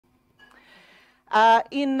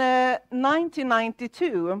In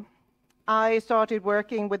 1992, I started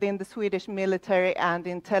working within the Swedish military and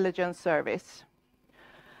intelligence service.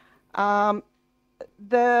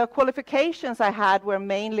 The qualifications I had were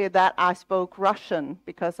mainly that I spoke Russian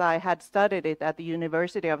because I had studied it at the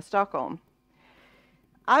University of Stockholm.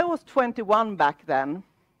 I was 21 back then.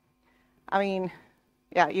 I mean,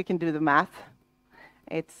 yeah, you can do the math.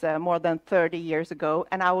 It's more than 30 years ago,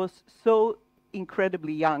 and I was so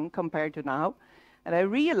incredibly young compared to now. And I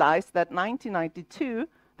realized that 1992,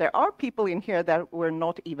 there are people in here that were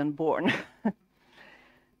not even born.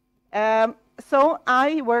 So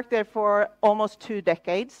I worked there for almost 2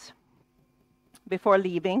 decades before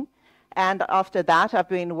leaving. And after that, I've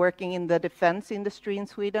been working in the defense industry in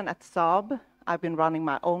Sweden at Saab. I've been running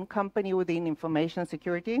my own company within information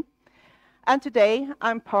security. And today,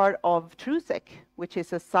 I'm part of HelSec, which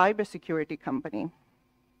is a cybersecurity company.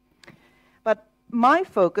 But my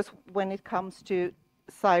focus when it comes to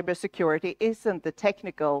cybersecurity isn't the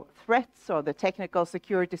technical threats or the technical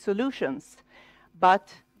security solutions,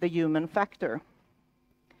 but the human factor.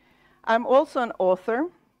 I'm also an author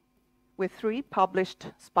with 3 published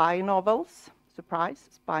spy novels, surprise,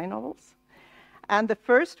 spy novels. And the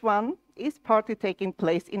first one is partly taking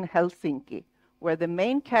place in Helsinki, where the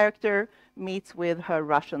main character meets with her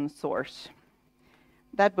Russian source.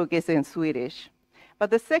 That book is in Swedish. But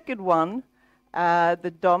the second one,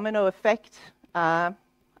 The Domino Effect, I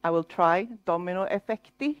will try Domino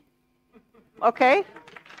Effecti. Okay,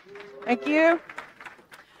 thank you.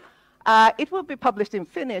 It will be published in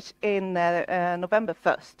Finnish in November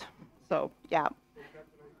 1st. So, yeah.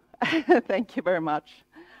 Thank you very much.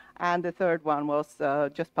 And the third one was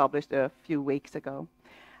just published a few weeks ago.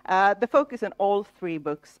 The focus in all 3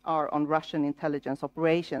 books are on Russian intelligence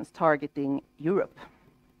operations targeting Europe.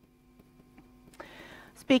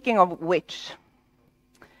 Speaking of which,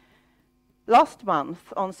 last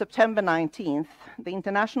month, on September 19th, the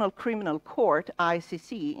International Criminal Court,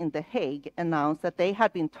 ICC, in The Hague announced that they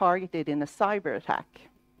had been targeted in a cyber attack.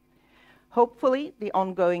 Hopefully, the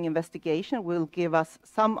ongoing investigation will give us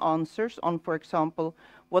some answers on, for example,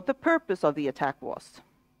 what the purpose of the attack was,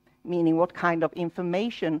 meaning what kind of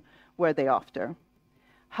information were they after?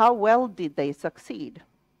 How well did they succeed?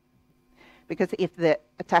 Because if the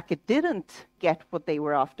attacker didn't get what they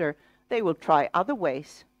were after, they will try other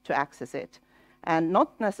ways to access it, and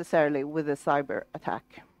not necessarily with a cyber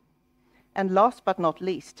attack. And last but not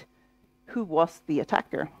least, who was the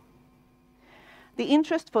attacker? The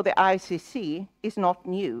interest for the ICC is not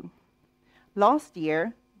new. Last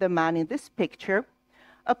year, the man in this picture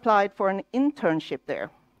applied for an internship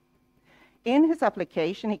there. In his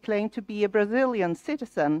application, he claimed to be a Brazilian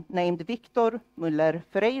citizen named Victor Muller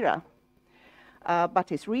Ferreira, but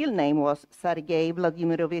his real name was Sergei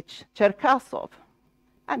Vladimirovich Cherkasov,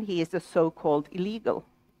 and he is a so-called illegal,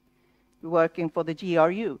 working for the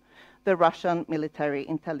GRU, the Russian Military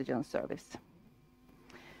Intelligence Service.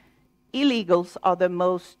 Illegals are the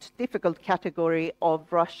most difficult category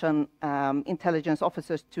of Russian intelligence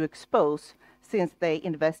officers to expose, since they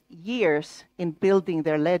invest years in building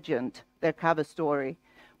their legend, their cover story,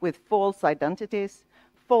 with false identities,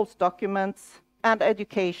 false documents, and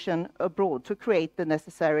education abroad to create the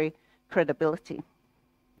necessary credibility.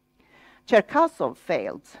 Cherkasov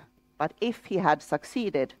failed, but if he had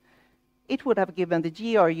succeeded, it would have given the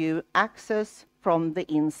GRU access from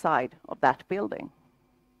the inside of that building.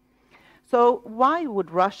 So why would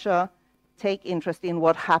Russia take interest in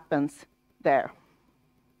what happens there?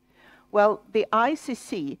 Well, the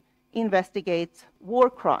ICC investigates war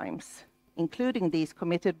crimes, including these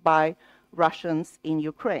committed by Russians in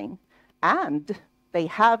Ukraine, and they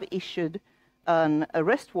have issued an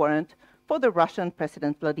arrest warrant for the Russian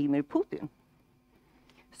President Vladimir Putin.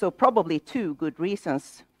 So probably 2 good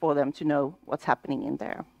reasons for them to know what's happening in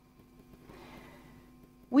there.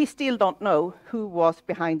 We still don't know who was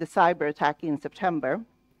behind the cyber attack in September.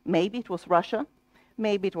 Maybe it was Russia,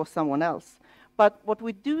 maybe it was someone else. But what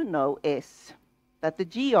we do know is that the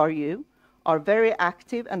GRU are very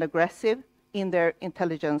active and aggressive in their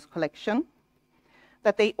intelligence collection,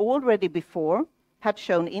 that they already before had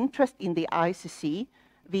shown interest in the ICC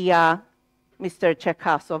via Mr.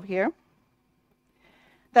 Cherkasov here,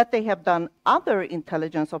 that they have done other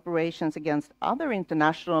intelligence operations against other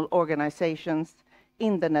international organizations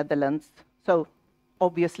in the Netherlands, so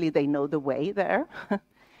obviously they know the way there.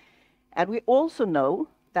 And we also know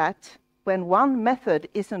that when one method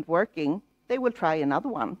isn't working, they will try another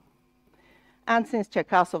one. And since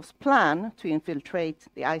Cherkasov's plan to infiltrate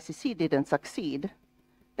the ICC didn't succeed,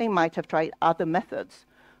 they might have tried other methods,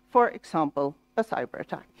 for example, a cyber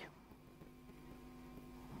attack.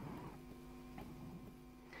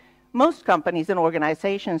 Most companies and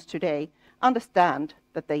organizations today understand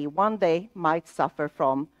that they one day might suffer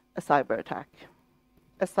from a cyber attack,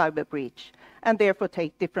 a cyber breach, and therefore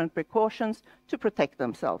take different precautions to protect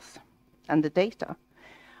themselves and the data.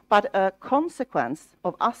 But a consequence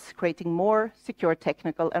of us creating more secure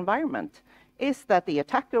technical environment is that the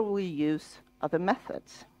attacker will use other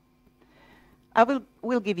methods. I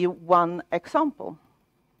will give you one example.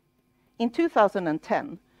 In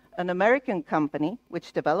 2010, an American company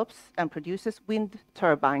which develops and produces wind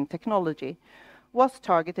turbine technology was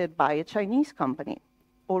targeted by a Chinese company,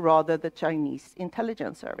 or rather the Chinese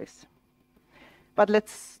intelligence service. But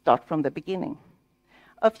let's start from the beginning.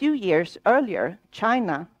 A few years earlier,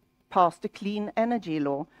 China passed a clean energy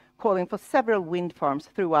law calling for several wind farms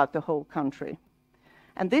throughout the whole country.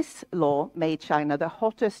 And this law made China the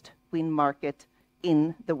hottest wind market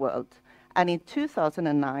in the world. And in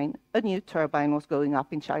 2009, a new turbine was going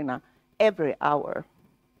up in China every hour.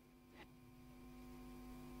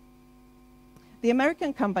 The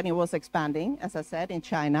American company was expanding, as I said, in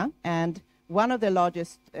China, and one of the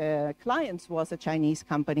largest clients was a Chinese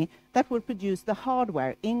company that would produce the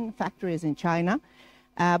hardware in factories in China,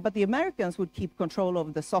 but the Americans would keep control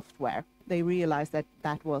of the software. They realized that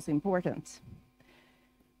that was important.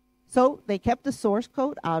 So they kept the source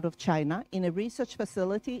code out of China in a research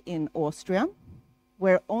facility in Austria,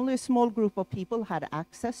 where only a small group of people had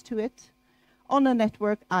access to it, on a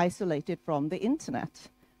network isolated from the internet.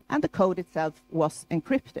 And the code itself was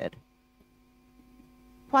encrypted.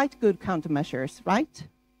 Quite good countermeasures, right?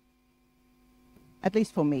 At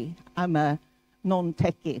least for me. I'm a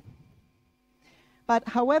non-techie. But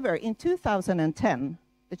however, in 2010,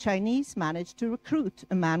 the Chinese managed to recruit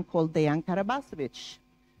a man called Dejan Karabasevich,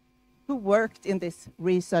 who worked in this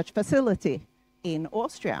research facility in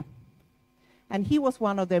Austria. And he was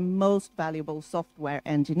one of their most valuable software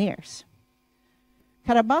engineers.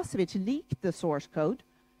 Karabasevich leaked the source code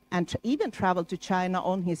and even traveled to China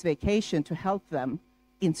on his vacation to help them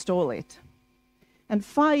install it. And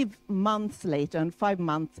 5 months later, and 5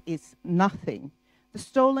 months is nothing, the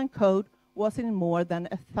stolen code was in more than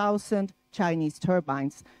 1,000 Chinese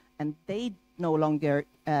turbines, and they no longer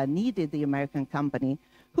needed the American company,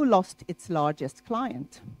 who lost its largest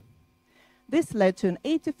client. This led to an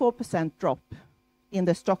 84% drop in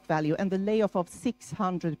the stock value and the layoff of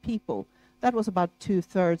 600 people. That was about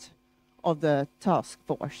 2/3 of the task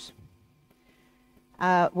force,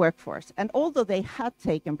 workforce. And although they had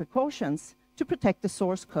taken precautions to protect the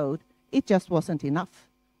source code, it just wasn't enough.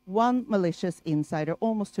 One malicious insider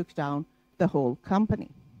almost took down the whole company.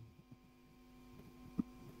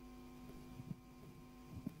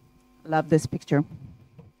 Love this picture.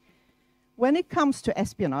 When it comes to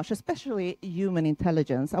espionage, especially human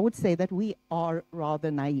intelligence, I would say that we are rather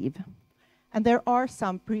naive. And there are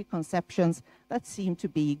some preconceptions that seem to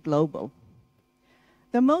be global.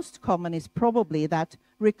 The most common is probably that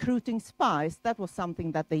recruiting spies, that was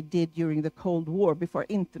something that they did during the Cold War before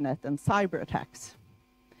internet and cyber attacks.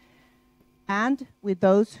 And with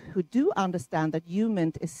those who do understand that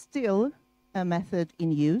human is still a method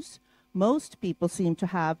in use, most people seem to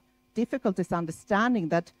have difficulties understanding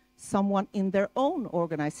that someone in their own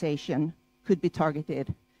organization could be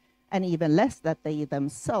targeted, and even less that they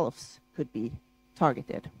themselves could be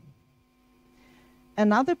targeted.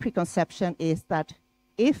 Another preconception is that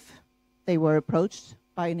if they were approached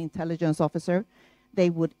by an intelligence officer, they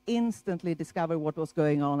would instantly discover what was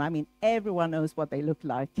going on. I mean, everyone knows what they look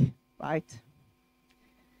like, right?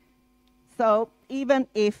 So even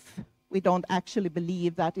if we don't actually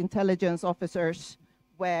believe that intelligence officers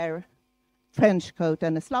wear trench coat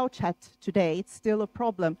and a slouch hat today, it's still a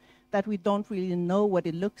problem that we don't really know what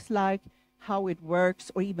it looks like, how it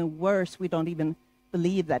works, or even worse, we don't even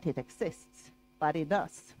believe that it exists, but it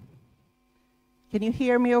does. Can you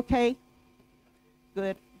hear me okay?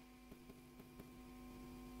 Good.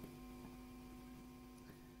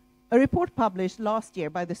 A report published last year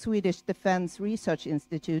by the Swedish Defense Research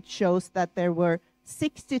Institute shows that there were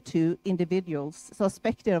 62 individuals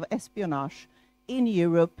suspected of espionage in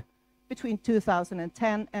Europe between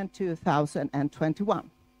 2010 and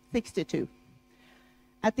 2021. 62.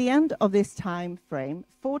 At the end of this time frame,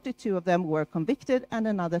 42 of them were convicted and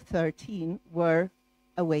another 13 were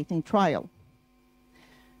awaiting trial.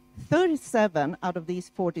 37 out of these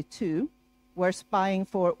 42 were spying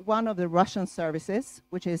for one of the Russian services,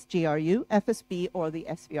 which is GRU, FSB, or the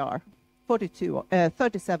SVR.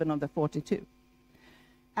 37 of the 42.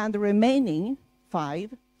 And the remaining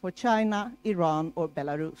 5 for China, Iran, or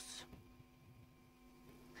Belarus.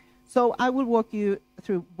 So I will walk you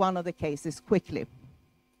through one of the cases quickly.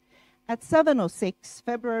 At 7:06,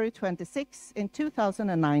 February 26, in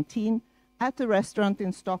 2019, at a restaurant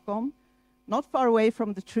in Stockholm, not far away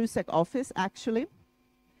from the HelSec office, actually.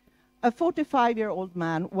 A 45-year-old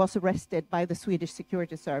man was arrested by the Swedish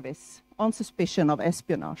security service on suspicion of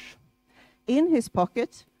espionage. In his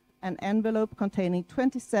pocket, an envelope containing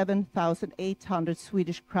 27,800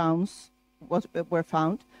 Swedish crowns were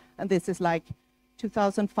found, and this is like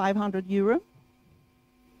 2,500 euro.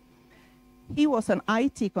 He was an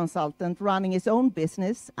IT consultant running his own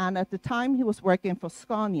business, and at the time he was working for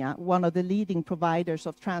Scania, one of the leading providers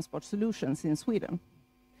of transport solutions in Sweden.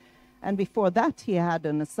 And before that, he had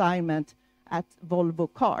an assignment at Volvo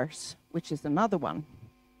Cars, which is another one.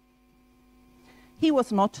 He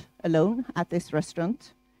was not alone at this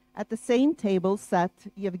restaurant. At the same table sat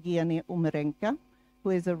Yevgeny Umerenko, who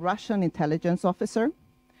is a Russian intelligence officer,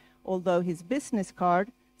 although his business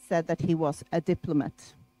card said that he was a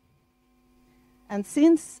diplomat. And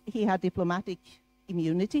since he had diplomatic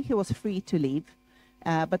immunity, he was free to leave.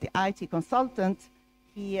 But the IT consultant,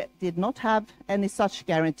 he did not have any such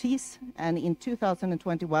guarantees. And in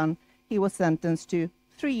 2021, he was sentenced to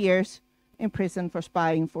 3 years in prison for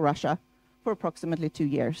spying for Russia for approximately 2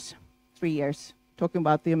 years. 3 years, talking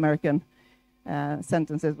about the American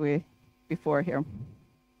sentences before here.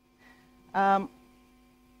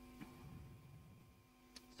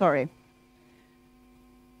 Sorry.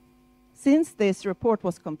 Since this report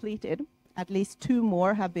was completed, at least 2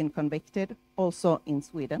 more have been convicted, also in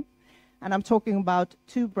Sweden. And I'm talking about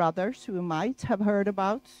 2 brothers who you might have heard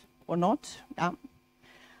about, or not,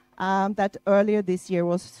 that earlier this year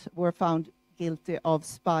were found guilty of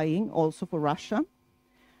spying, also for Russia.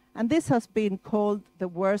 And this has been called the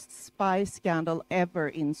worst spy scandal ever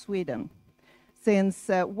in Sweden, since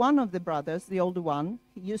one of the brothers, the older one,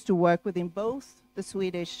 he used to work within both the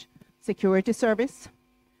Swedish security service,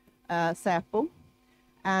 Säpo,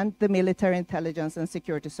 and the military intelligence and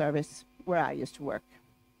security service where I used to work.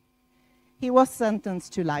 He was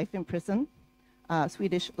sentenced to life in prison,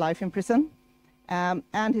 Swedish life in prison,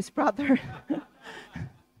 and his brother,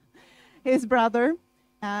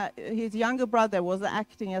 his younger brother was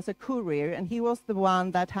acting as a courier, and he was the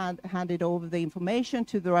one that had handed over the information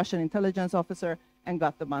to the Russian intelligence officer and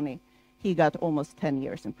got the money. He got almost 10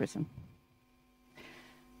 years in prison.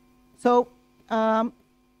 So,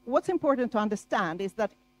 what's important to understand is that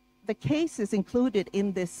the cases included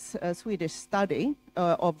in this Swedish study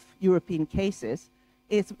of European cases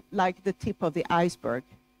is like the tip of the iceberg,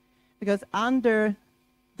 because under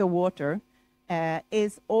the water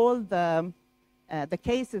is all the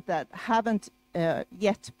cases that haven't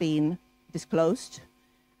yet been disclosed,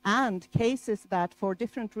 and cases that for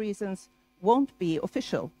different reasons won't be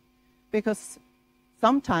official, because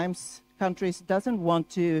sometimes countries doesn't want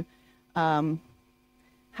to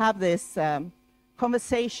have this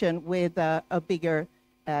conversation with a bigger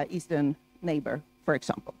Eastern neighbor, for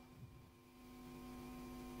example.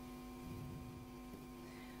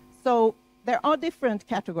 So there are different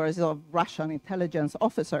categories of Russian intelligence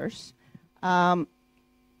officers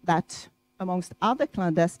that, amongst other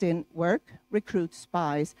clandestine work, recruit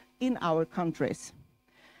spies in our countries.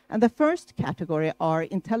 And the first category are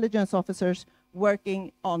intelligence officers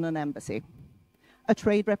working on an embassy, a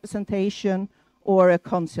trade representation, or a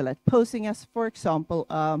consulate, posing as, for example,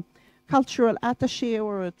 a cultural attaché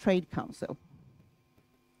or a trade council.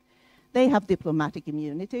 They have diplomatic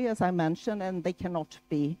immunity, as I mentioned, and they cannot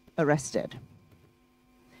be arrested.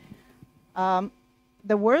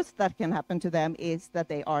 The worst that can happen to them is that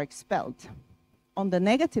they are expelled. On the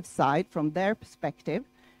negative side, from their perspective,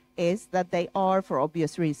 is that they are, for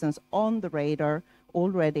obvious reasons, on the radar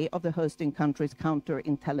already of the hosting country's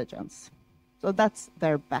counterintelligence. So that's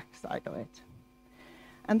their backside of it.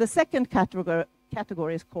 And the second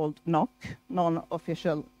category is called NOC,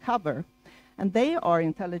 non-official cover. And they are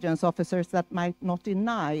intelligence officers that might not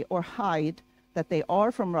deny or hide that they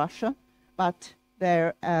are from Russia, but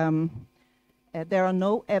there are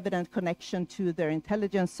no evident connection to their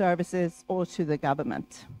intelligence services or to the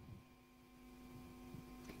government.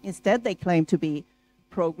 Instead, they claim to be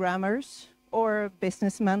programmers or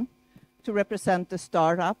businessmen, to represent a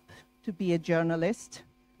startup, to be a journalist,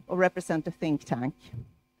 or represent a think tank.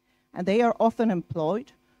 And they are often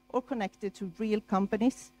employed or connected to real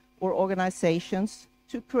companies or organizations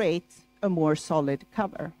to create a more solid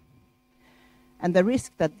cover. And the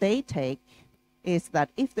risk that they take is that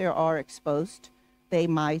if they are exposed, they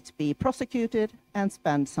might be prosecuted and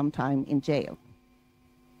spend some time in jail.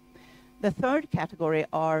 The third category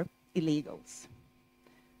are illegals,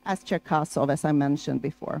 as Cherkasov, as I mentioned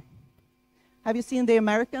before. Have you seen The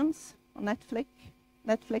Americans on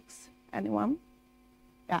Netflix? Anyone?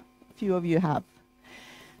 Yeah, a few of you have.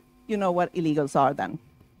 You know what illegals are then.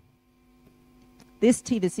 This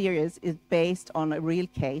TV series is based on a real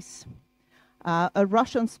case. A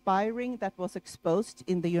Russian spy ring that was exposed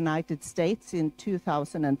in the United States in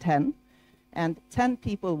 2010, and 10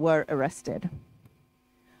 people were arrested.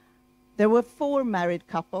 There were 4 married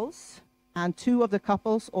couples, and 2 of the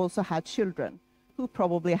couples also had children, who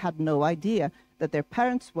probably had no idea that their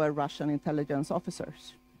parents were Russian intelligence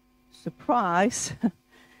officers. Surprise!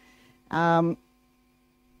 So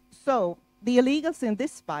the illegals in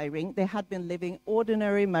this spy ring, they had been living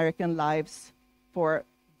ordinary American lives for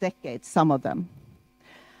decades, some of them.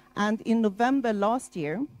 And in November last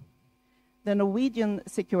year, the Norwegian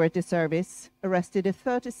Security Service arrested a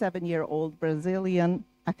 37-year-old Brazilian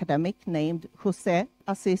academic named José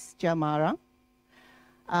Assis Jamara.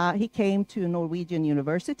 He came to Norwegian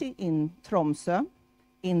University in Tromsø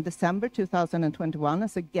in December 2021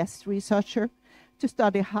 as a guest researcher to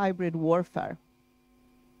study hybrid warfare.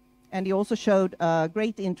 And he also showed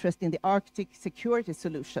great interest in the Arctic security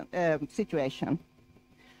situation.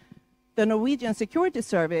 The Norwegian Security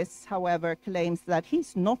Service, however, claims that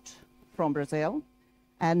he's not from Brazil,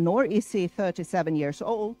 and nor is he 37 years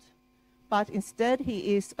old, but instead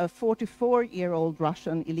he is a 44-year-old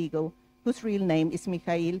Russian illegal whose real name is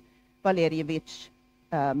Mikhail Valerievich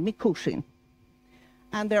Mikushin.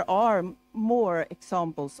 And there are more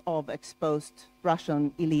examples of exposed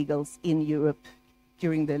Russian illegals in Europe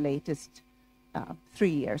during the latest 3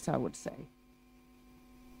 years, I would say.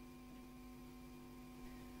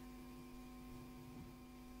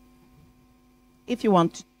 If you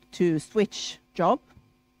want to switch job,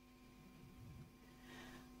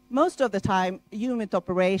 most of the time, unit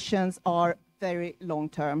operations are very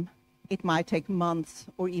long-term. It might take months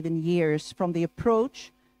or even years from the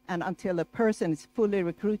approach and until a person is fully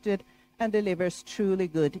recruited and delivers truly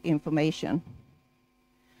good information.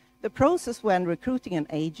 The process when recruiting an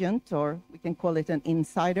agent, or we can call it an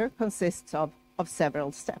insider, consists of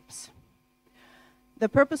several steps. The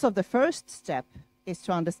purpose of the first step is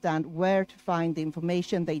to understand where to find the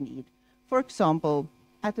information they need, for example,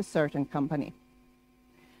 at a certain company.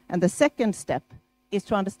 And the second step is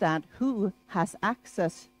to understand who has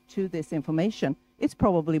access to this information. It's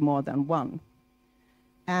probably more than one.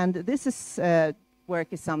 And this is, work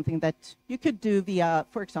is something that you could do via,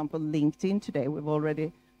 for example, LinkedIn today. We've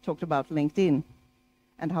already talked about LinkedIn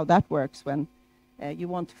and how that works when you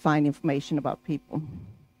want to find information about people.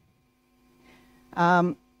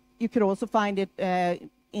 You could also find it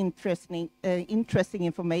interesting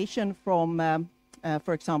information from,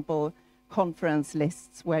 for example, conference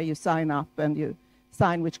lists where you sign up and you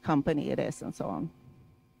sign which company it is and so on.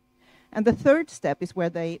 And the third step is where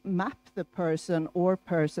they map the person or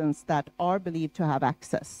persons that are believed to have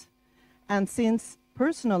access. And since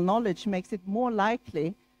personal knowledge makes it more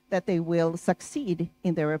likely that they will succeed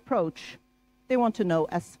in their approach, they want to know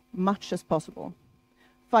as much as possible.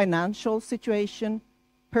 Financial situation,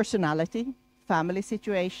 personality, family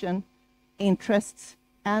situation, interests,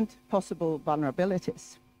 and possible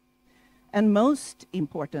vulnerabilities. And most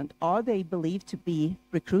important, are they believed to be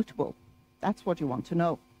recruitable? That's what you want to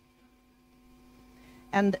know.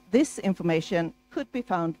 And this information could be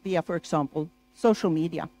found via, for example, social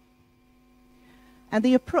media. And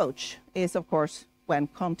the approach is, of course, when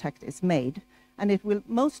contact is made, and it will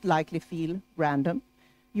most likely feel random.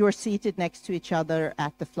 You are seated next to each other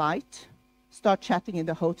at the flight, start chatting in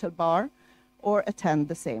the hotel bar, or attend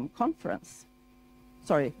the same conference.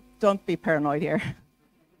 Sorry, don't be paranoid here.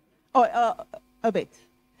 A bit.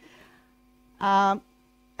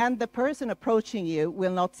 And the person approaching you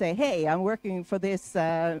will not say, hey, I'm working for this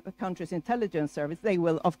country's intelligence service. They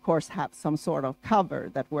will, of course, have some sort of cover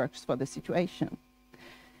that works for the situation.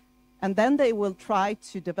 And then they will try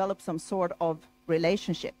to develop some sort of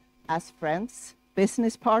relationship as friends,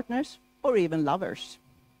 business partners, or even lovers.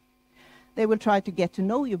 They will try to get to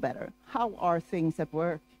know you better. How are things at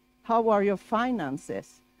work? How are your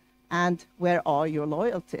finances? And where are your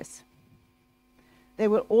loyalties? They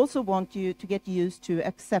will also want you to get used to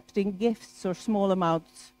accepting gifts or small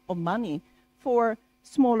amounts of money for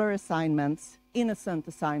smaller assignments, innocent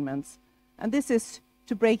assignments. And this is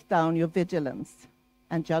to break down your vigilance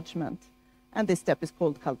and judgment. And this step is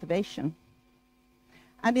called cultivation.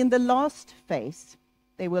 And in the last phase,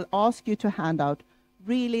 they will ask you to hand out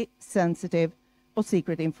really sensitive or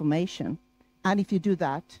secret information. And if you do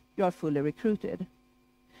that, you are fully recruited.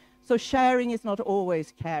 So sharing is not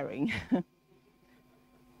always caring.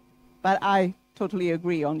 But I totally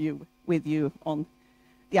agree with you on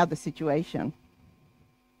the other situation.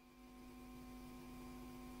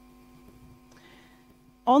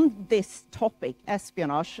 On this topic,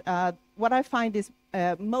 espionage, what I find is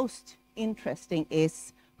most interesting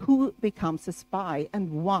is who becomes a spy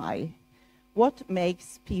and why. What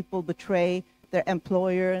makes people betray their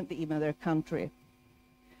employer and even their country?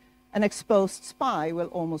 An exposed spy will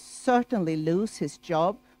almost certainly lose his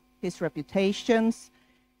job, his reputations,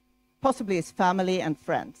 possibly his family and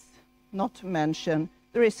friends, not to mention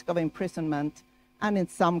the risk of imprisonment, and in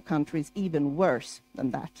some countries even worse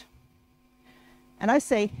than that. And I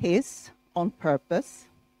say his on purpose,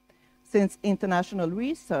 since international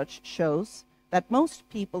research shows that most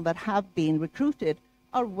people that have been recruited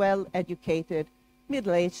are well-educated,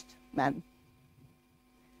 middle-aged men.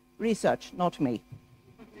 Research, not me.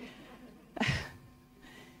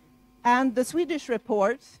 And the Swedish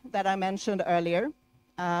report that I mentioned earlier,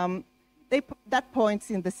 that points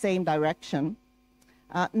in the same direction.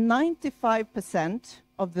 95%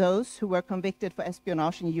 of those who were convicted for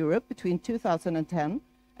espionage in Europe between 2010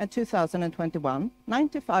 and 2021,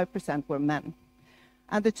 95% were men.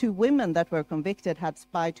 And the 2 women that were convicted had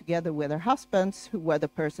spied together with their husbands, who were the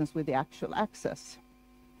persons with the actual access.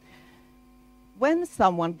 When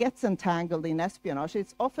someone gets entangled in espionage,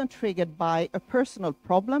 it's often triggered by a personal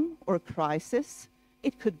problem or a crisis.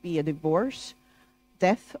 It could be a divorce,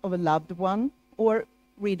 death of a loved one, or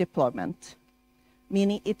redeployment,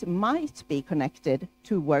 meaning it might be connected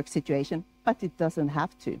to a work situation, but it doesn't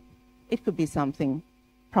have to. It could be something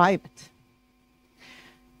private.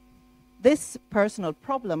 This personal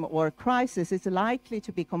problem or crisis is likely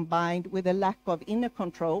to be combined with a lack of inner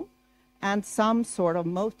control and some sort of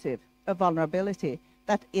motive, a vulnerability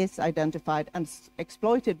that is identified and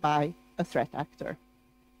exploited by a threat actor.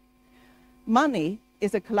 Money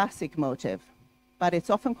is a classic motive, but it's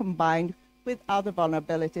often combined with other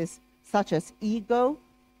vulnerabilities such as ego,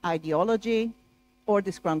 ideology, or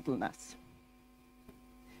disgruntledness.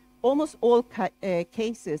 Almost all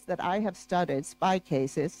cases that I have studied, spy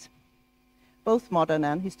cases, both modern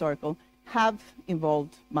and historical, have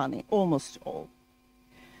involved money, almost all.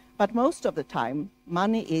 But most of the time,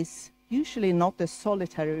 money is usually not the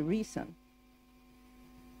solitary reason.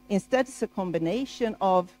 Instead, it's a combination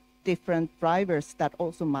of different drivers that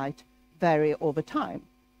also might vary over time.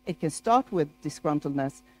 It can start with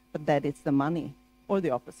disgruntledness, but then it's the money, or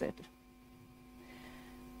the opposite.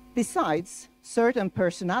 Besides, certain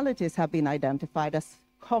personalities have been identified as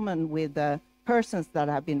common with the persons that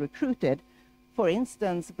have been recruited. For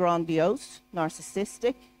instance, grandiose,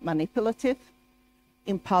 narcissistic, manipulative,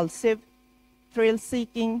 impulsive,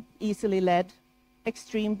 thrill-seeking, easily led,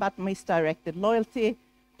 extreme but misdirected loyalty,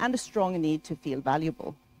 and a strong need to feel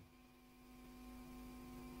valuable.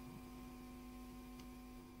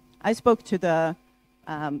 I spoke to the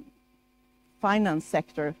finance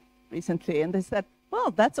sector recently, and they said,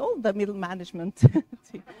 well, that's all the middle management.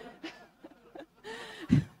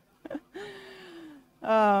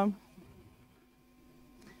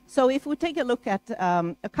 So if we take a look at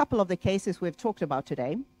a couple of the cases we've talked about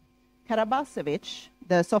today, Karabasevic,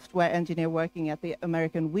 the software engineer working at the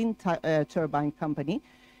American wind turbine company,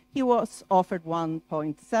 he was offered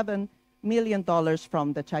 $1.7 million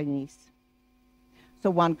from the Chinese. So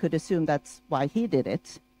one could assume that's why he did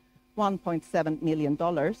it. $1.7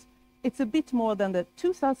 million. It's a bit more than the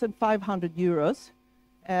 2,500 euros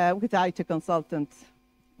with the IT consultant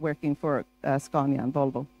working for Scania and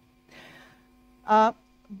Volvo.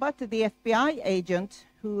 But the FBI agent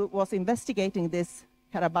who was investigating this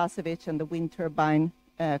Karabasevic and the wind turbine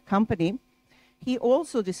company, he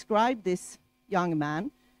also described this young man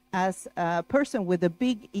as a person with a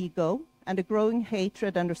big ego and a growing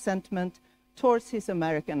hatred and resentment towards his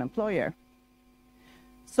American employer.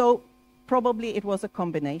 So probably it was a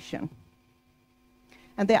combination.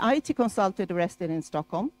 And the IT consultant arrested in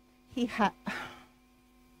Stockholm, he had...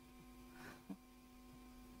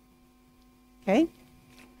 Okay.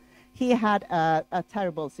 He had a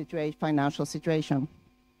terrible financial situation.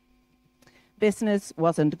 Business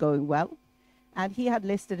wasn't going well, and he had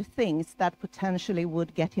listed things that potentially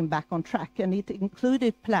would get him back on track, and it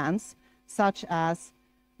included plans such as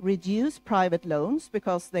reduce private loans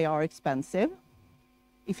because they are expensive.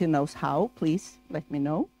 If he knows how, please let me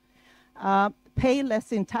know. Pay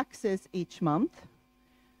less in taxes each month.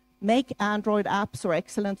 Make Android apps or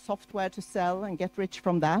excellent software to sell and get rich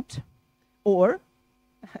from that. Or,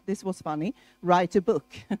 this was funny, write a book.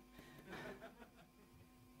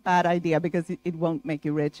 Bad idea, because it won't make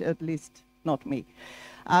you rich, at least not me.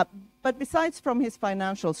 But besides from his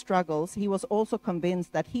financial struggles, he was also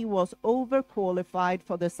convinced that he was overqualified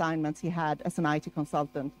for the assignments he had as an IT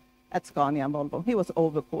consultant at Scania and Volvo. He was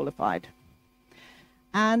overqualified.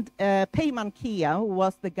 And Peyman Kia, who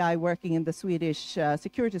was the guy working in the Swedish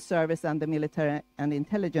security service and the military and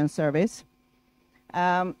intelligence service,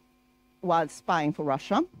 while spying for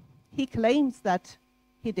Russia, he claims that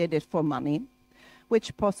he did it for money.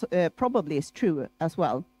 which probably is true as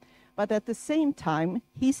well. But at the same time,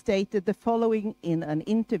 he stated the following in an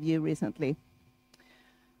interview recently.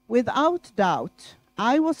 "Without doubt,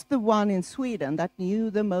 I was the one in Sweden that knew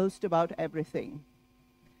the most about everything."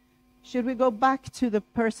 Should we go back to the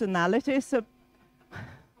personalities?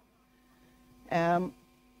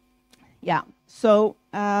 Yeah, so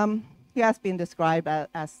he has been described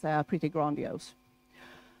as pretty grandiose.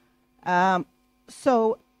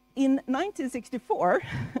 So in 1964,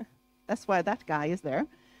 that's why that guy is there,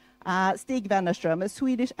 Stig Wennerström, a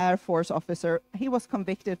Swedish Air Force officer, he was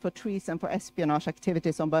convicted for treason for espionage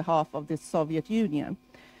activities on behalf of the Soviet Union.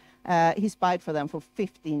 He spied for them for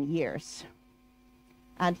 15 years.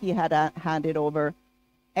 And he had handed over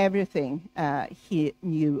everything he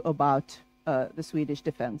knew about the Swedish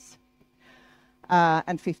defense.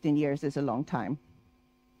 And 15 years is a long time.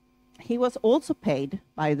 He was also paid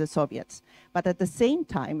by the Soviets, but at the same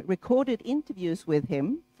time, recorded interviews with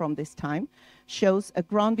him from this time shows a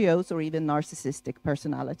grandiose or even narcissistic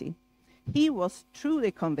personality. He was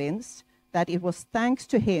truly convinced that it was thanks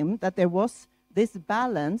to him that there was this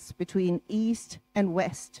balance between East and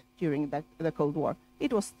West during the Cold War.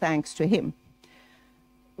 It was thanks to him.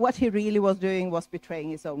 What he really was doing was betraying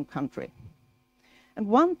his own country. And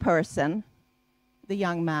one person, the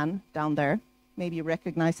young man down there, maybe you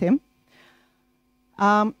recognize him,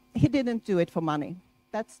 he didn't do it for money.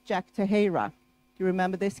 That's Jack Teixeira. Do you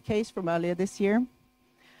remember this case from earlier this year?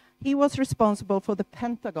 He was responsible for the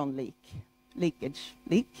Pentagon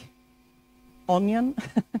leak? Onion?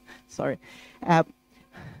 Sorry.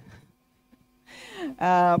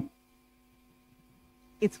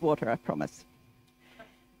 It's water, I promise.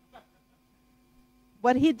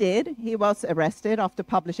 What he did, he was arrested after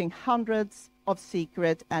publishing hundreds of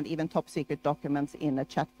secret and even top secret documents in a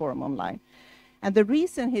chat forum online. And the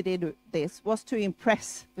reason he did this was to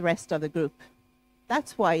impress the rest of the group.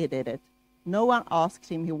 That's why he did it. No one asked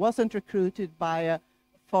him. He wasn't recruited by a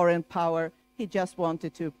foreign power. He just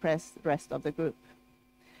wanted to impress the rest of the group.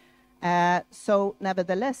 So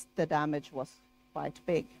nevertheless, the damage was quite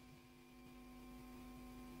big.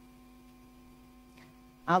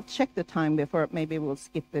 I'll check the time before, maybe we'll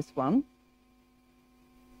skip this one.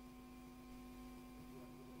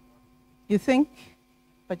 You think?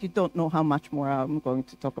 But you don't know how much more I'm going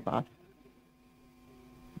to talk about.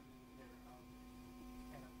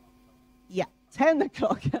 Yeah, 10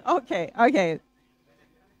 o'clock. Okay.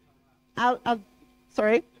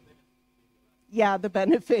 Sorry? Yeah, the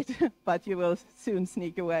benefit, but you will soon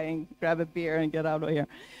sneak away and grab a beer and get out of here.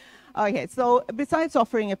 Okay, so besides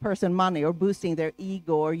offering a person money or boosting their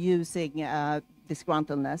ego or using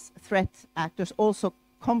disgruntledness, threat actors also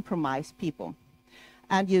compromise people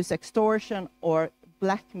and use extortion or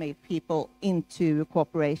blackmail people into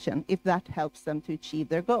cooperation if that helps them to achieve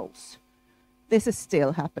their goals. This is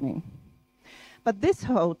still happening. But this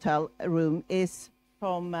hotel room is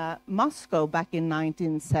from Moscow back in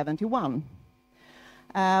 1971.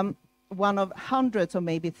 One of hundreds or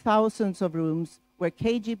maybe thousands of rooms where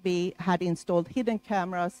KGB had installed hidden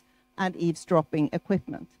cameras and eavesdropping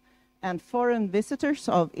equipment. And foreign visitors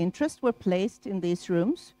of interest were placed in these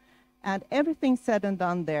rooms, and everything said and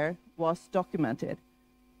done there was documented.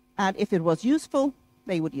 And if it was useful,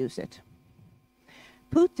 they would use it.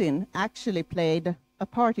 Putin actually played a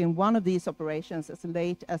part in one of these operations as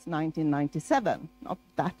late as 1997, not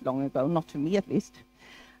that long ago, not to me at least.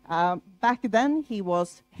 Back then, he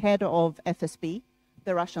was head of FSB,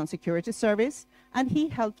 the Russian security service, and he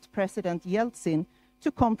helped President Yeltsin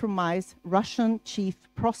to compromise Russian chief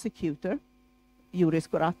prosecutor, Yuri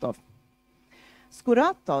Skuratov.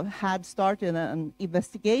 Skuratov had started an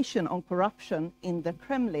investigation on corruption in the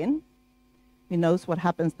Kremlin. He knows what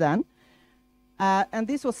happens then. And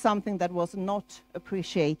this was something that was not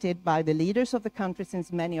appreciated by the leaders of the country,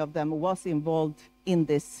 since many of them was involved in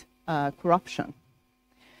this corruption.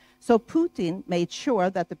 So Putin made sure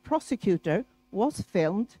that the prosecutor was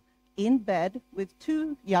filmed in bed with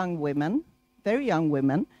two young women, very young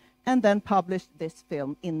women, and then published this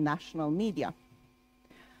film in national media.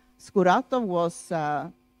 Skuratov was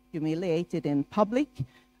humiliated in public,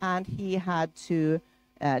 and he had to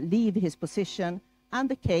leave his position, and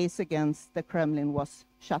the case against the Kremlin was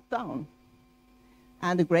shut down.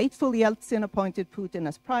 And the grateful Yeltsin appointed Putin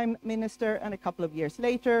as prime minister, and a couple of years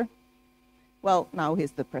later, well, now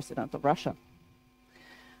he's the president of Russia.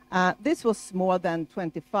 This was more than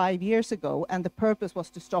 25 years ago, and the purpose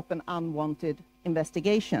was to stop an unwanted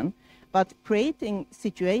investigation. But creating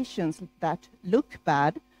situations that look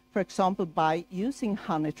bad, for example, by using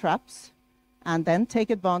honey traps, and then take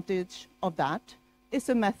advantage of that, is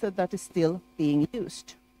a method that is still being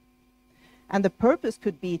used. And the purpose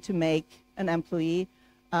could be to make an employee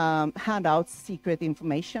hand out secret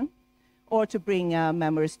information, or to bring a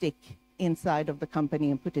memory stick inside of the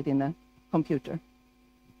company and put it in a computer.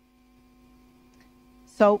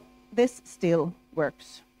 So this still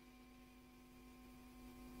works.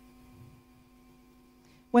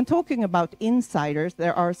 When talking about insiders,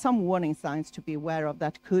 there are some warning signs to be aware of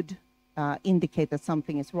that could indicate that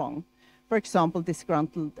something is wrong. For example,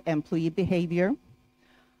 disgruntled employee behavior,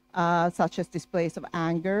 such as displays of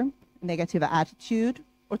anger, negative attitude,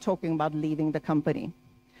 or talking about leaving the company.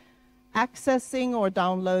 Accessing or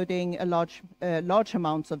downloading large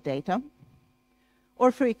amounts of data,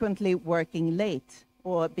 or frequently working late,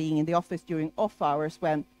 or being in the office during off hours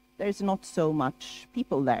when there's not so much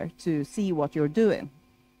people there to see what you're doing.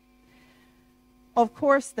 Of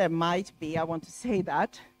course, there might be, I want to say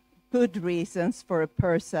that, good reasons for a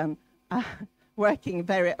person working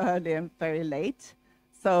very early and very late.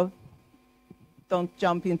 So don't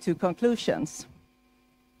jump into conclusions.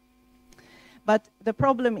 But the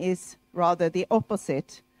problem is rather the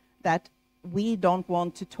opposite, that we don't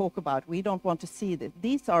want to talk about, we don't want to see this.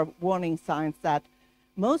 These are warning signs that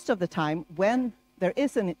most of the time when there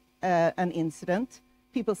is an incident,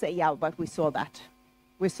 people say, yeah, but we saw that.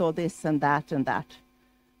 We saw this and that and that.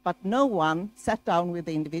 But no one sat down with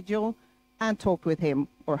the individual and talked with him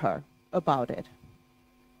or her about it.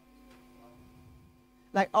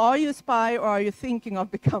 Like, are you a spy or are you thinking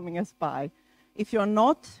of becoming a spy? If you're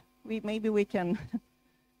not, maybe we can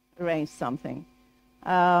arrange something.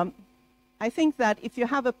 I think that if you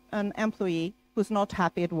have an employee who's not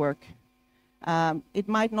happy at work, it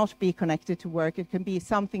might not be connected to work. It can be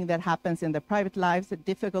something that happens in their private lives, a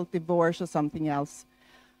difficult divorce or something else.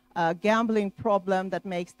 A gambling problem that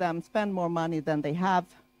makes them spend more money than they have.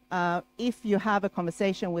 If you have a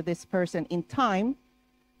conversation with this person in time,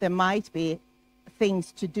 there might be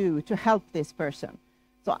things to do to help this person.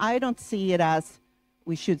 So I don't see it as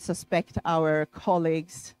we should suspect our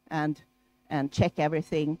colleagues and check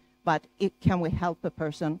everything, but can we help a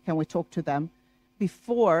person? Can we talk to them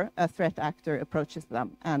before a threat actor approaches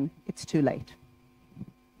them and it's too late?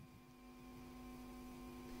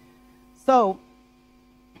 So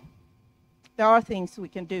there are things we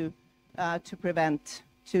can do to prevent,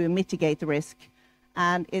 to mitigate the risk.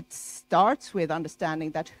 And it starts with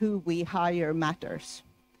understanding that who we hire matters.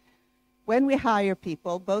 When we hire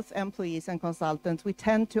people, both employees and consultants, we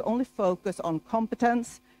tend to only focus on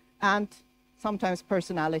competence and sometimes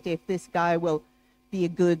personality, if this guy will be a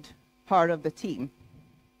good part of the team.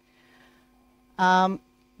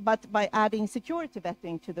 But by adding security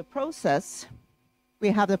vetting to the process, we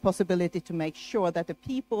have the possibility to make sure that the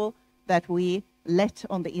people that we let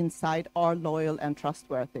on the inside are loyal and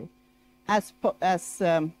trustworthy. I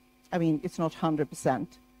mean, it's not 100%,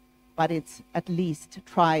 but it's at least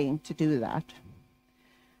trying to do that.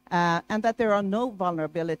 And that there are no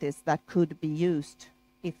vulnerabilities that could be used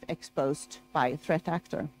if exposed by a threat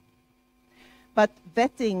actor. But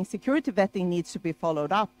vetting, security vetting needs to be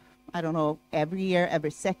followed up, I don't know, every year,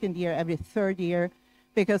 every second year, every third year,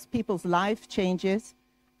 because people's life changes,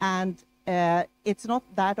 and it's not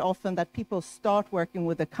that often that people start working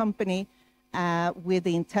with a company with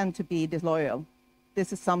the intent to be disloyal.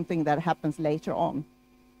 This is something that happens later on,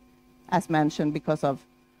 as mentioned, because of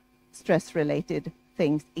stress-related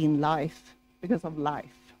things in life, because of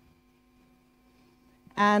life.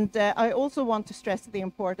 And I also want to stress the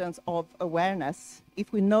importance of awareness.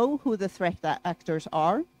 If we know who the threat actors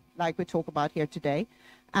are, like we talk about here today,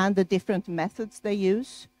 and the different methods they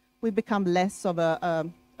use, we become less of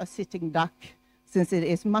a sitting duck, since it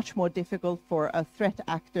is much more difficult for a threat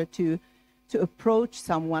actor to approach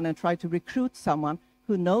someone and try to recruit someone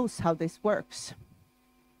who knows how this works.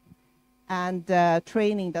 And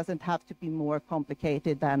training doesn't have to be more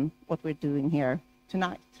complicated than what we're doing here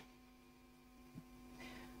tonight.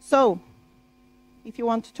 So, if you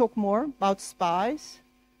want to talk more about spies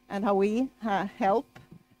and how we help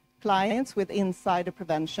clients with insider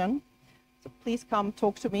prevention, so please come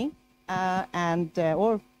talk to me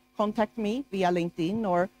or contact me via LinkedIn,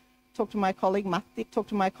 or talk to my colleague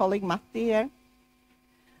Matti here,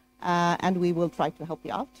 and we will try to help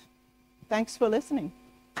you out. Thanks for listening.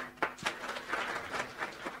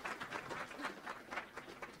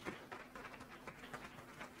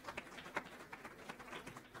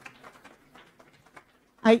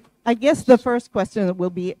 I guess the first question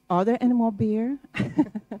will be, are there any more beer?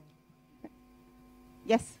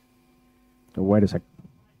 Yes. So wait a sec.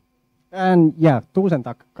 And yeah, tusen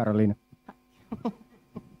tack, Karoliina.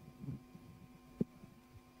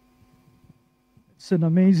 It's an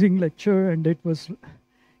amazing lecture, and it was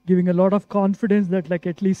giving a lot of confidence that like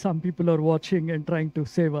at least some people are watching and trying to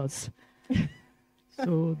save us.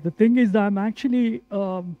 So the thing is that I'm actually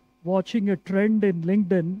watching a trend in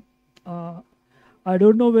LinkedIn. I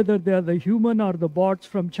don't know whether they are the human or the bots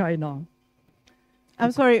from China.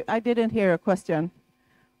 I'm sorry, I didn't hear a question.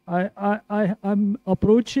 I'm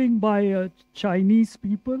approaching by Chinese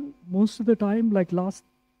people most of the time, like last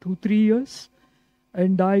 2-3 years,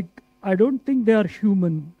 and I don't think they are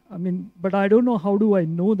human. I mean, but I don't know how do I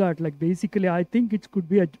know that. Like basically, I think it could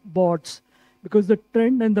be a bots because the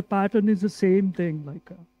trend and the pattern is the same thing.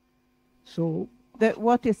 Like, so.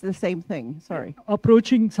 What is the same thing? Sorry.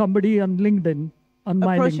 Approaching somebody on LinkedIn, on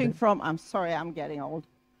my Approaching LinkedIn. from, I'm sorry, I'm getting old.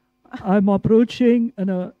 I'm approaching in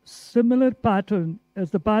a similar pattern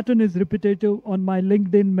as the pattern is repetitive on my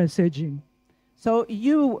LinkedIn messaging. So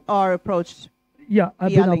you are approached. Yeah,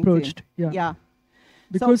 I've via been LinkedIn. approached. Yeah.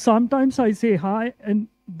 Because sometimes I say hi, and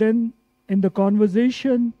then in the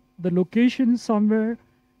conversation, the location is somewhere,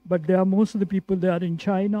 but there are most of the people they are in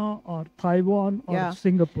China or Taiwan or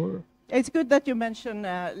Singapore. It's good that you mention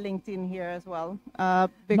LinkedIn here as well.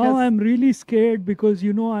 Because now I'm really scared because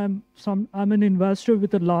I'm an investor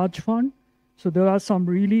with a large fund, so there are some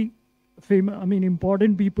really famous,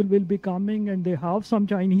 important people will be coming, and they have some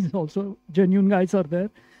Chinese also. Genuine guys are there.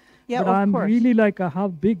 Yeah, but of I'm course. really I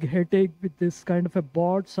have big headache with this kind of a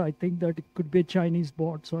bot. So I think that it could be a Chinese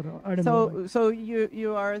bots or I don't know. So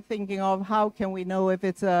you are thinking of how can we know if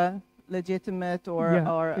it's a legitimate or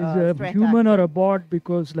is a threat human actor? or a bot,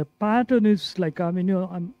 because the pattern is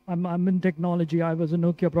I'm in technology. I was a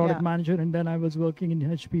Nokia product manager, and then I was working in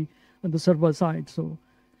HP on the server side. So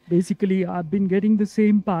basically, I've been getting the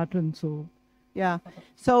same pattern. So yeah.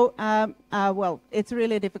 So well, it's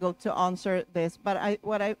really difficult to answer this, but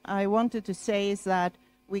what I wanted to say is that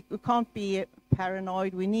we can't be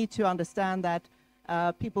paranoid. We need to understand that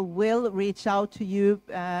people will reach out to you.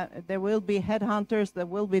 There will be headhunters, there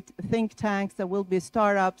will be think tanks, there will be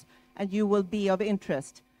startups, and you will be of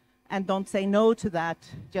interest. And don't say no to that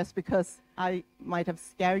just because I might have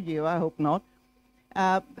scared you. I hope not.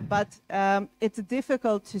 But it's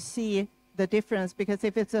difficult to see the difference, because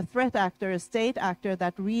if it's a threat actor, a state actor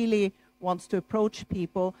that really wants to approach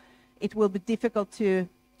people, it will be difficult to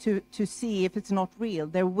see if it's not real.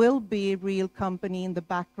 There will be a real company in the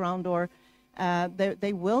background, or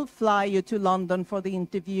they will fly you to London for the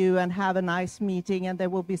interview and have a nice meeting, and there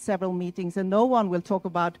will be several meetings, and no one will talk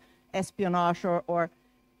about espionage or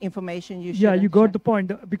information you should. Yeah, you got the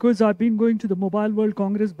point. Because I've been going to the Mobile World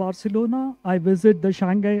Congress Barcelona, I visit the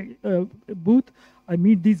Shanghai booth, I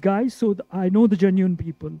meet these guys, so I know the genuine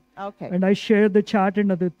people. Okay. And I share the chat and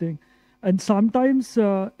other thing. And sometimes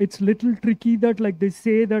it's little tricky that they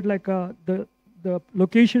say that the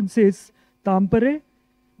location says Tampere,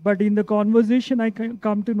 but in the conversation I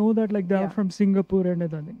come to know that they are from Singapore and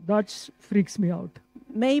other thing. That freaks me out.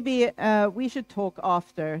 Maybe we should talk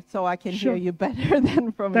after, so I can hear you better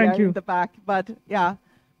than from here in the back. But yeah,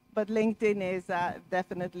 but LinkedIn is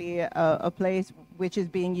definitely a place which is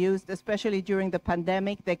being used, especially during the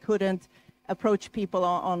pandemic. They couldn't approach people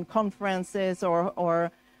on conferences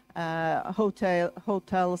or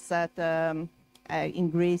hotels in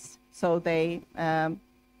Greece, so they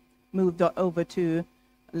moved over to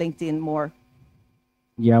LinkedIn more.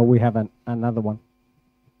 Yeah, we have another one.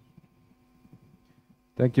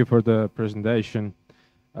 Thank you for the presentation.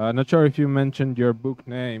 Not sure if you mentioned your book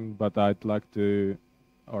name, but I'd like to,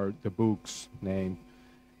 or the book's name,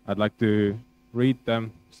 I'd like to read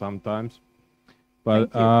them sometimes.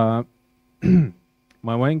 But my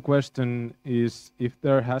main question is if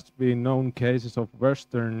there has been known cases of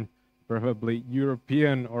Western, preferably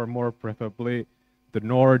European, or more preferably the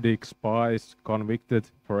Nordic spies convicted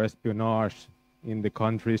for espionage in the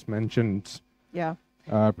countries mentioned,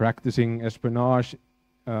 practicing espionage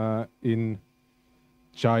in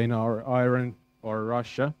China or Iran or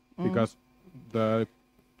Russia, because the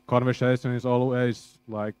conversation is always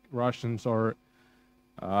like Russians or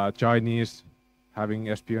Chinese having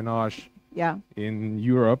espionage in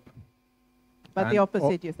Europe. But the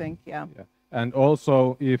opposite, you think, And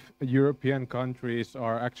also if European countries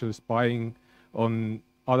are actually spying on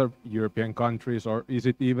other European countries, or is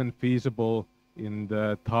it even feasible in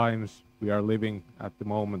the times we are living at the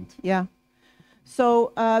moment? Yeah.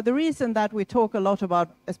 So the reason that we talk a lot about,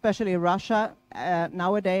 especially Russia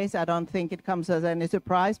nowadays, I don't think it comes as any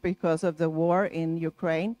surprise because of the war in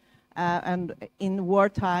Ukraine. And in war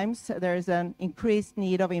times, there is an increased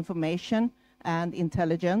need of information and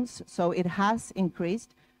intelligence. So it has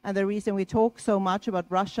increased. And the reason we talk so much about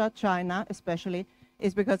Russia, China especially,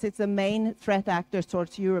 is because it's the main threat actors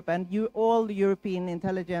towards Europe. And all the European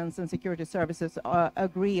intelligence and security services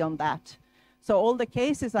agree on that. So all the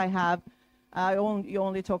cases I have, you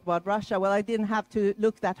only talk about Russia. Well, I didn't have to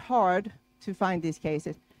look that hard to find these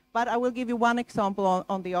cases. But I will give you one example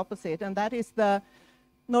on the opposite, and that is the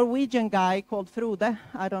Norwegian guy called Frode.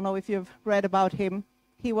 I don't know if you've read about him.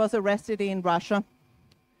 He was arrested in Russia,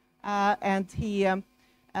 and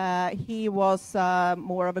he was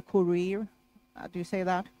more of a courier. Do you say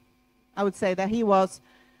that? I would say that he was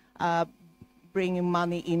bringing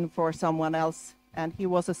money in for someone else, and he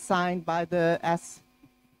was assigned by as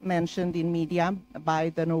mentioned in media, by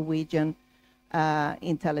the Norwegian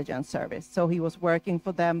intelligence service. So he was working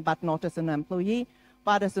for them, but not as an employee,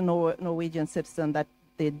 but as a Norwegian citizen that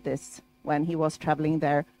did this when he was traveling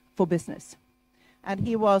there for business. And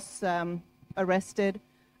he was arrested,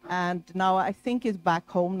 and now I think he's back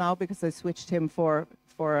home now because they switched him for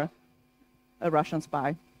a Russian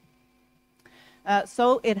spy.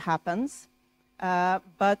 So it happens,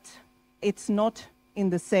 but it's not in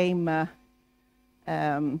the same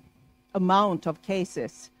amount of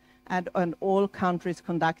cases. And all countries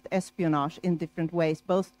conduct espionage in different ways,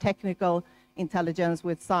 both technical intelligence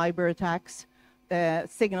with cyber attacks,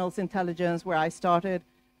 signals intelligence where I started,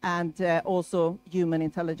 and also human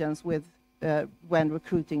intelligence with when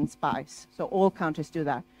recruiting spies. So all countries do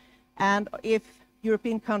that. And if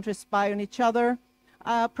European countries spy on each other,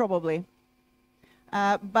 probably.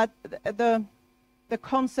 But the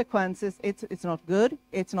consequences, it's not good,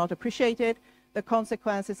 it's not appreciated. The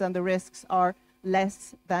consequences and the risks are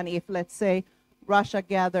less than if, let's say, Russia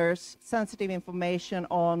gathers sensitive information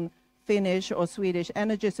on Finnish or Swedish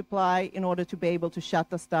energy supply in order to be able to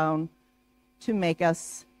shut us down, to make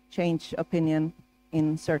us change opinion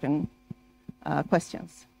in certain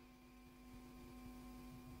questions.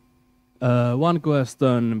 One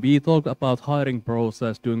question. We talked about hiring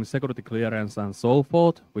process, doing security clearance and so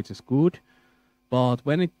forth, which is good. But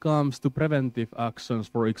when it comes to preventive actions,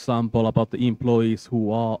 for example, about the employees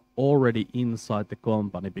who are already inside the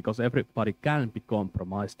company, because everybody can be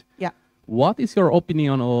compromised. Yeah. What is your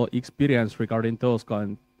opinion or experience regarding those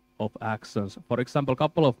kind of actions? For example, a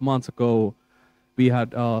couple of months ago, we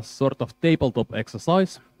had a sort of tabletop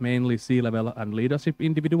exercise, mainly C-level and leadership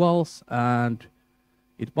individuals, and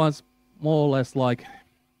it was more or less like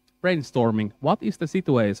brainstorming. What is the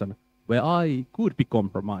situation where I could be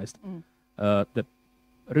compromised? The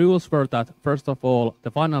rules were that, first of all, the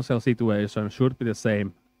financial situation should be the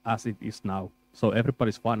same as it is now. So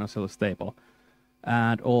everybody's financially stable.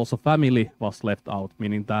 And also family was left out,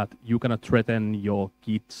 meaning that you cannot threaten your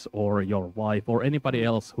kids or your wife or anybody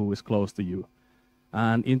else who is close to you.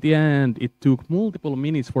 And in the end, it took multiple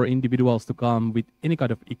minutes for individuals to come with any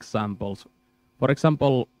kind of examples. For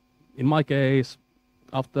example, in my case,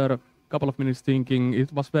 after a couple of minutes thinking,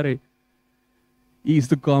 it was very easy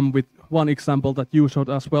to come with one example that you showed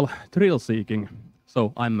as well, thrill seeking.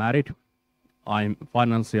 So I'm married, I'm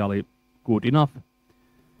financially good enough,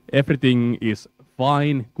 everything is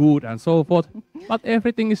fine, good and so forth, but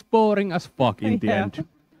everything is boring as fuck in the end.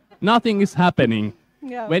 Nothing is happening.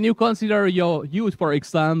 Yeah. When you consider your youth, for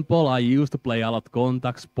example, I used to play a lot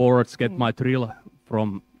contact sports, get my thrill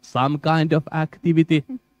from some kind of activity.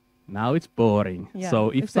 Now it's boring. Yeah, so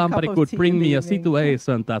if it's a somebody cup of could tea bring in the me a evening.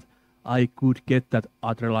 situation that I could get that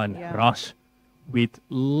adrenaline rush with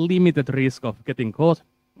limited risk of getting caught,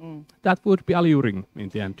 that would be alluring in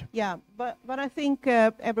the end. Yeah, but I think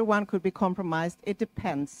everyone could be compromised. It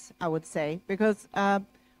depends, I would say, because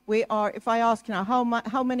we are. If I ask now,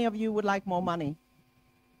 how many of you would like more money?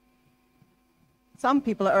 Some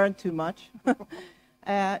people earn too much,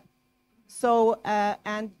 and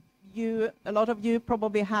a lot of you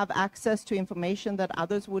probably have access to information that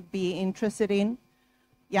others would be interested in.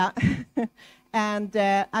 Yeah, and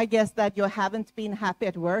I guess that you haven't been happy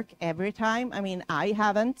at work every time. I mean, I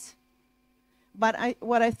haven't. But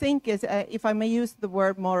what I think is, if I may use the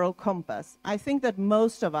word moral compass, I think that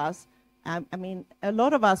most of us, I mean, a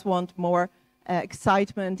lot of us want more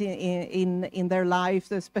excitement in their lives,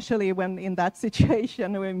 especially when in that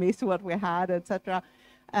situation we miss what we had, etc.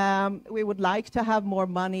 We would like to have more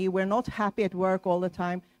money. We're not happy at work all the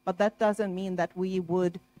time, but that doesn't mean that we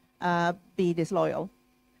would be disloyal,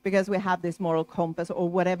 because we have this moral compass, or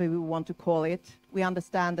whatever we want to call it. We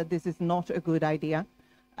understand that this is not a good idea.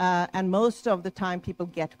 And most of the time people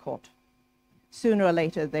get caught. Sooner or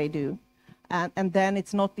later they do. And then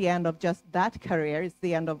it's not the end of just that career, it's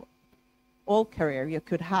the end of all career you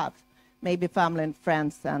could have. Maybe family and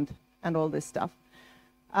friends and all this stuff.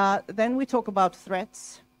 Then we talk about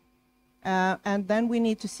threats. And then we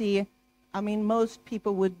need to see, I mean, most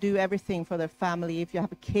people would do everything for their family. If you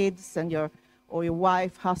have kids and your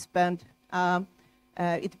wife, husband,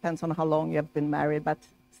 it depends on how long you have been married, but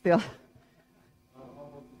still.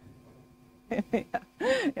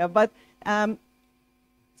 Yeah, but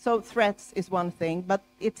So threats is one thing, but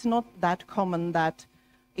it's not that common that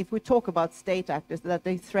if we talk about state actors, that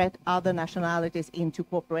they threat other nationalities into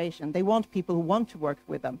cooperation. They want people who want to work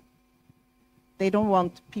with them. They don't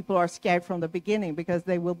want people who are scared from the beginning, because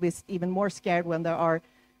they will be even more scared when they are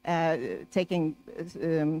taking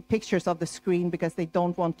pictures of the screen because they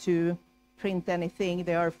don't want to print anything.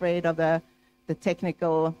 They are afraid of the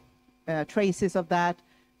technical traces of that.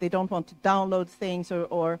 They don't want to download things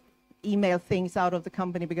or email things out of the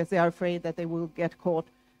company because they are afraid that they will get caught.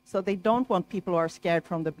 So they don't want people who are scared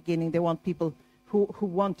from the beginning. They want people who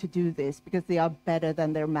want to do this because they are better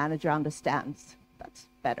than their manager understands. That's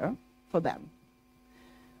better for them.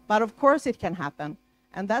 But of course it can happen.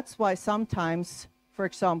 And that's why sometimes, for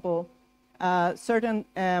example, certain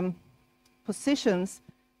positions,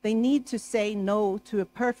 they need to say no to a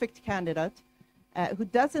perfect candidate who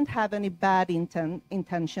doesn't have any bad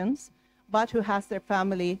intentions, but who has their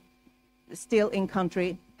family still in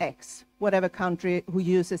country X, whatever country who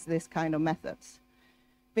uses this kind of methods.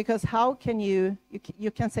 Because how can you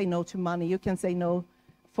can say no to money, you can say no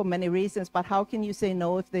for many reasons, but how can you say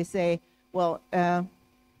no if they say, well,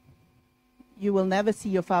 you will never see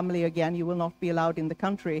your family again, you will not be allowed in the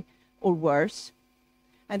country, or worse.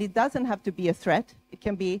 And it doesn't have to be a threat. It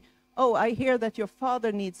can be, oh, I hear that your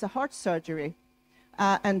father needs a heart surgery,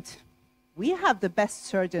 and we have the best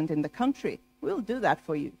surgeon in the country. We'll do that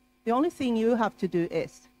for you. The only thing you have to do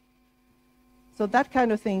is. So that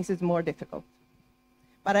kind of things is more difficult.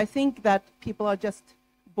 But I think that people are just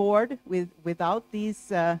bored without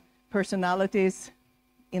these personalities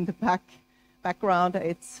in the background.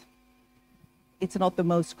 It's not the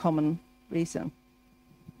most common reason.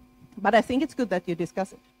 But I think it's good that you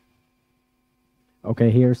discuss it.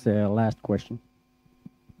 Okay, here's the last question.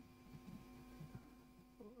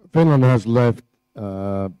 Finland has let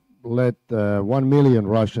 1 million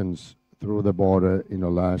Russians through the border in the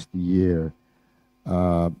last year.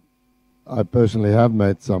 I personally have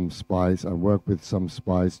met some spies. I work with some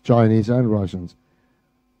spies, Chinese and Russians.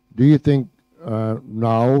 Do you think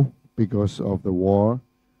now, because of the war,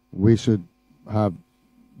 we should have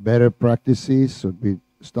better practices? Should we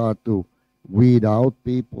start to weed out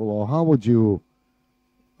people? Or how would you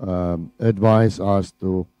advise us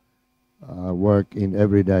to work in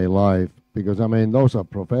everyday life? Because, I mean, those are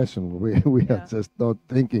professionals. We are just not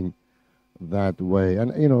thinking that way.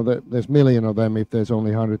 And, you know, there's million of them. If there's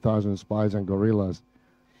only 100,000 spies and guerrillas,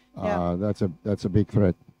 that's a big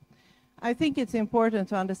threat. I think it's important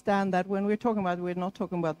to understand that when we're talking about, we're not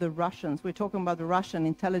talking about the Russians. We're talking about the Russian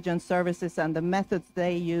intelligence services and the methods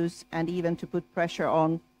they use, and even to put pressure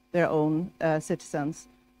on their own citizens.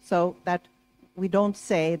 So that we don't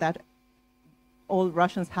say that all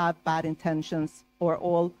Russians have bad intentions, or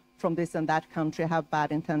all from this and that country have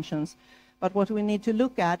bad intentions. But what we need to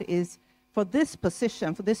look at is, for this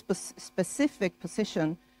position, for this specific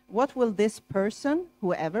position, what will this person,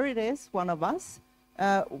 whoever it is, one of us,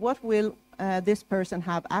 what will this person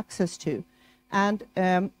have access to? And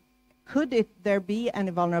could there be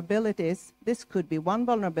any vulnerabilities? This could be one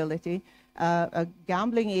vulnerability. A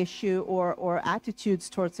gambling issue or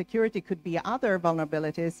attitudes towards security could be other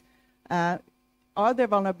vulnerabilities. Are there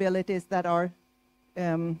vulnerabilities that are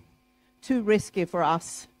too risky for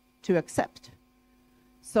us to accept?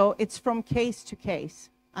 So it's from case to case.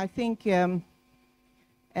 I think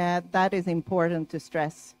that is important to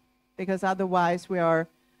stress, because otherwise we are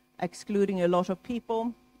excluding a lot of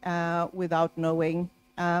people without knowing.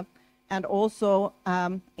 And also,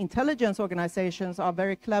 intelligence organizations are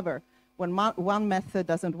very clever. When one method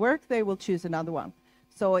doesn't work, they will choose another one.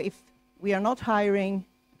 So if we are not hiring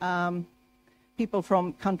people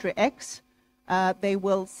from country X, they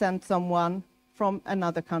will send someone from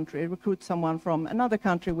another country, recruit someone from another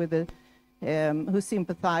country with who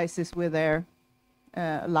sympathizes with their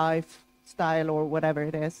lifestyle or whatever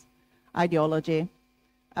it is, ideology,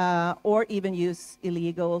 or even use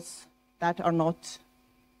illegals that are not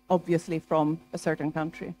obviously from a certain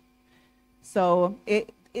country. So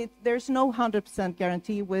there's no 100%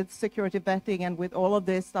 guarantee with security vetting, and with all of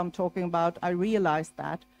this I'm talking about, I realize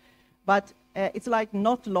that. But it's like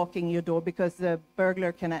not locking your door, because the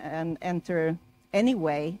burglar can enter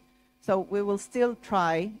anyway. So we will still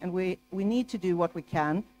try, and we need to do what we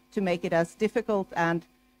can to make it as difficult and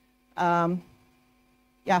as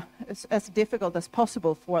difficult as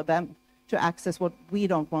possible for them to access what we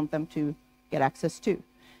don't want them to get access to.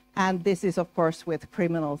 And this is, of course, with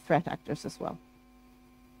criminal threat actors as well.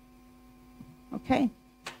 Okay.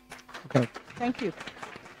 Okay. Thank you.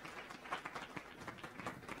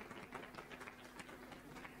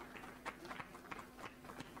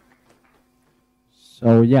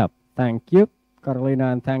 So yeah, thank you,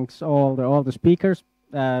 Karolina, and thanks all the speakers.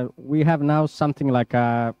 we have now something like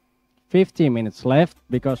 15 minutes left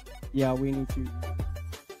because, yeah, we need to